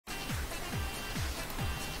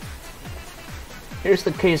Here's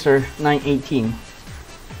the Caser 918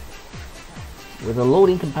 with a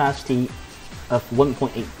loading capacity of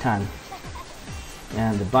 1.8 ton,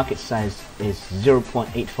 and the bucket size is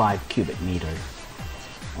 0.85 cubic meter.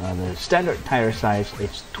 The standard tire size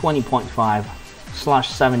is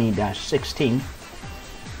 20.5/70-16,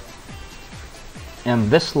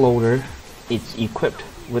 and this loader is equipped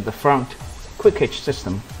with the front quick hitch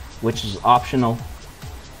system, which is optional,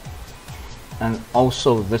 and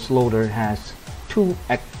also this loader has two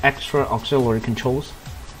extra auxiliary controls,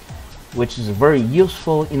 which is very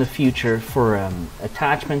useful in the future for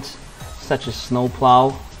attachments such as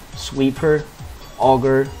snowplow, sweeper,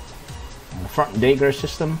 auger, and the front digger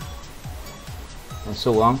system, and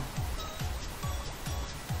so on.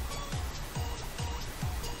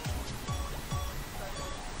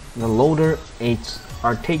 The loader is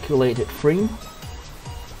articulated frame,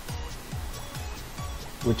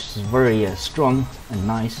 which is very strong and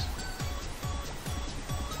nice.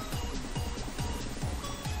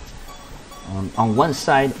 On one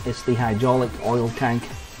side is the hydraulic oil tank,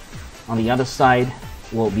 on the other side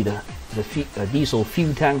will be the diesel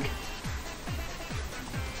fuel tank,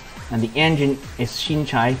 and the engine is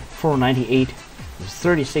Qingdao 498. It's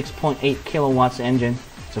 36.8 kilowatts engine.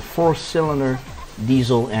 It's a 4-cylinder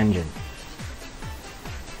diesel engine.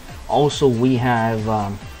 Also, we have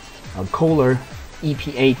a Kohler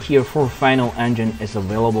EPA Tier 4 final engine is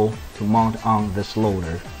available to mount on this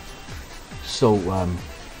loader. So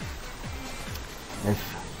if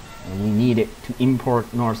we need it to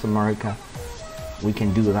import North America, we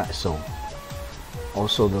can do that. So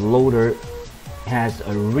also the loader has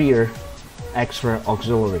a rear extra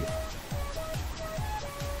auxiliary.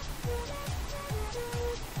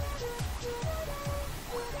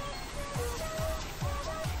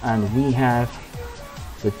 And we have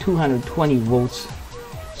the 220 volts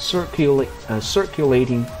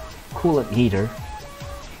circulating coolant heater,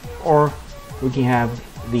 or we can have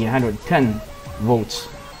the 110 volts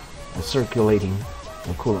circulating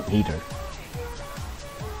coolant heater,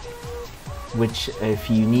 which if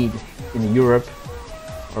you need in Europe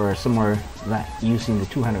or somewhere that using the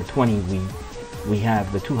 220, we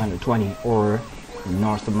have the 220, or in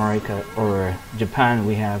North America or Japan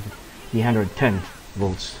we have the 110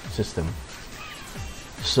 volts system.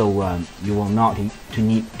 So you will not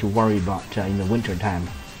need to worry about in the winter time.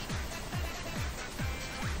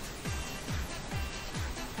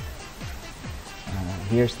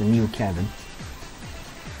 Here's the new cabin.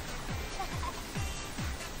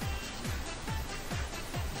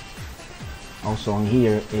 Also on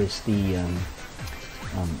here is the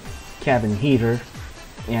cabin heater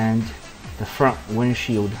and the front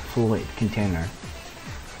windshield fluid container.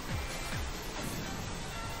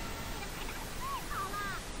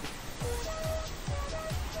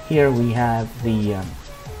 Here we have the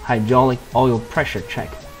hydraulic oil pressure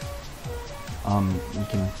check. You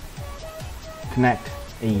can connect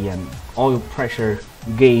a oil pressure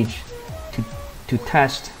gauge to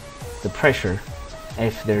test the pressure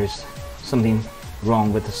if there's something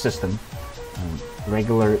wrong with the system.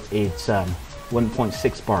 Regular it's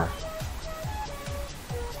 1.6 bar,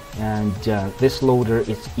 and this loader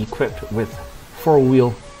is equipped with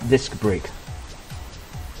 4-wheel disc brake.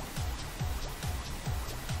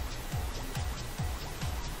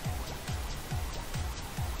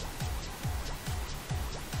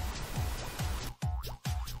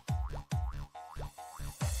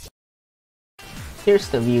 Here's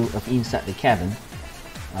the view of inside the cabin.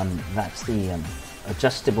 That's the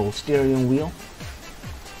adjustable steering wheel,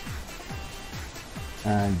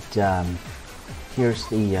 and here's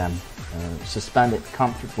the suspended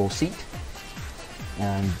comfortable seat,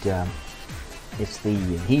 and it's the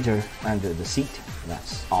heater under the seat,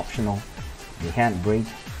 that's optional, the handbrake,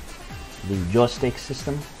 the joystick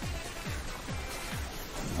system,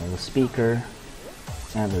 the speaker,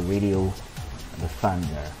 and the radio, the fan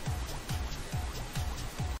there.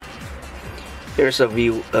 Here's a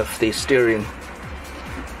view of the steering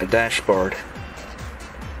dashboard.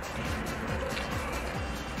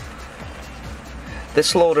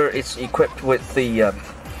 This loader is equipped with the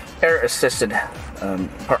air-assisted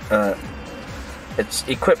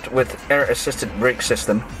brake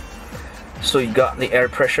system. So you got the air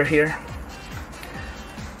pressure here.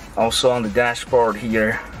 Also on the dashboard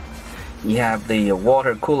here, you have the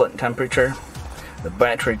water coolant temperature, the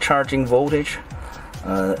battery charging voltage.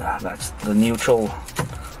 That's the neutral,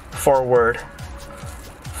 forward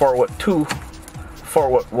 2,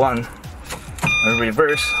 forward 1,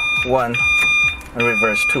 reverse 1, and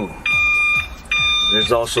reverse 2.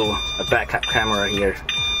 There's also a backup camera here.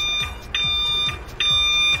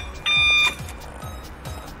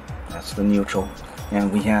 That's the neutral.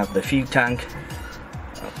 And we have the fuel tank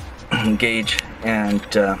gauge and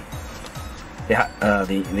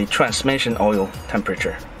the transmission oil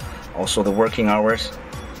temperature, also the working hours.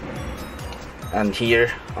 And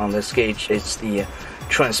here on this gauge it's the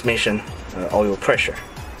transmission oil pressure.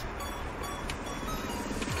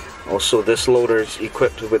 Also, this loader is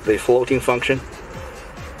equipped with the floating function,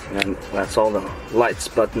 and that's all the lights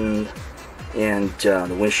button and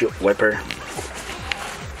the windshield wiper.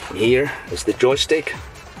 Here is the joystick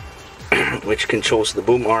which controls the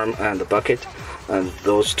boom arm and the bucket, and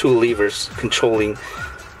those two levers controlling,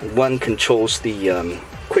 one controls the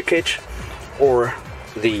quick hitch or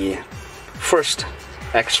the first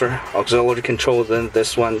extra auxiliary control, then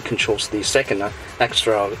this one controls the second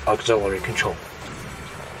extra auxiliary control.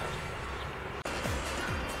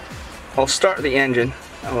 I'll start the engine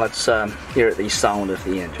and let's hear the sound of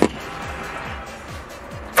the engine.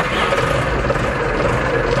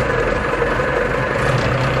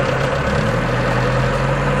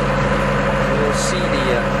 You'll see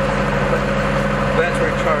the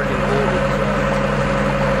battery charging voltage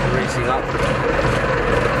raising up.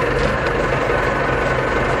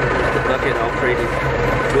 The bucket operating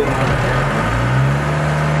boom arm.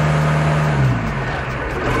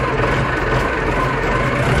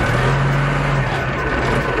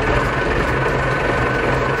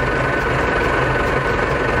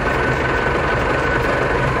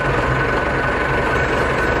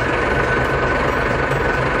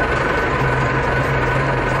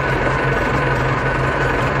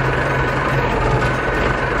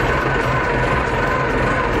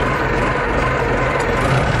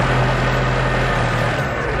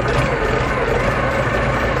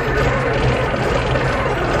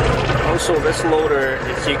 Also, this loader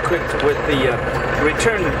is equipped with the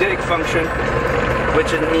return dig function,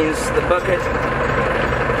 which means the bucket,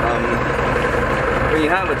 when you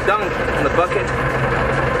have a dunk in the bucket,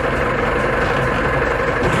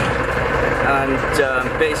 and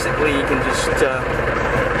basically you can just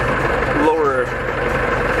lower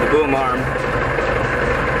the boom arm,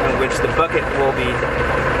 in which the bucket will be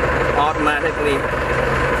automatically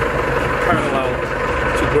parallel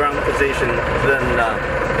to ground position, then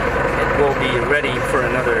will be ready for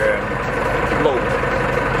another load.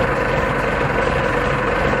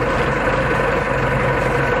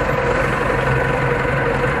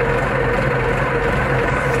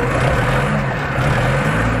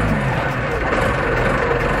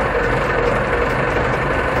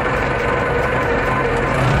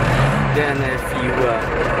 Then if you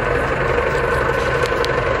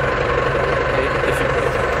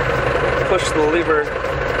push the lever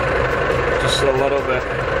just a little bit,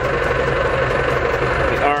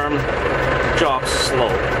 arm drops slow,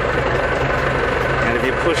 and if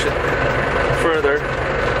you push it further,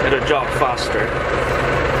 it'll drop faster.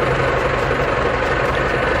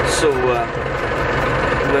 So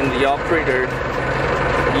when the operator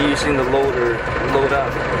using the loader load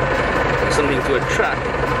up something to a track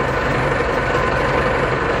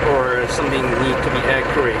or something need to be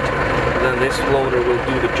accurate, then this loader will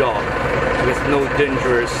do the job with no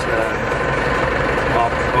dangerous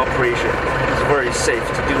operation. It's very safe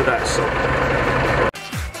to do that. So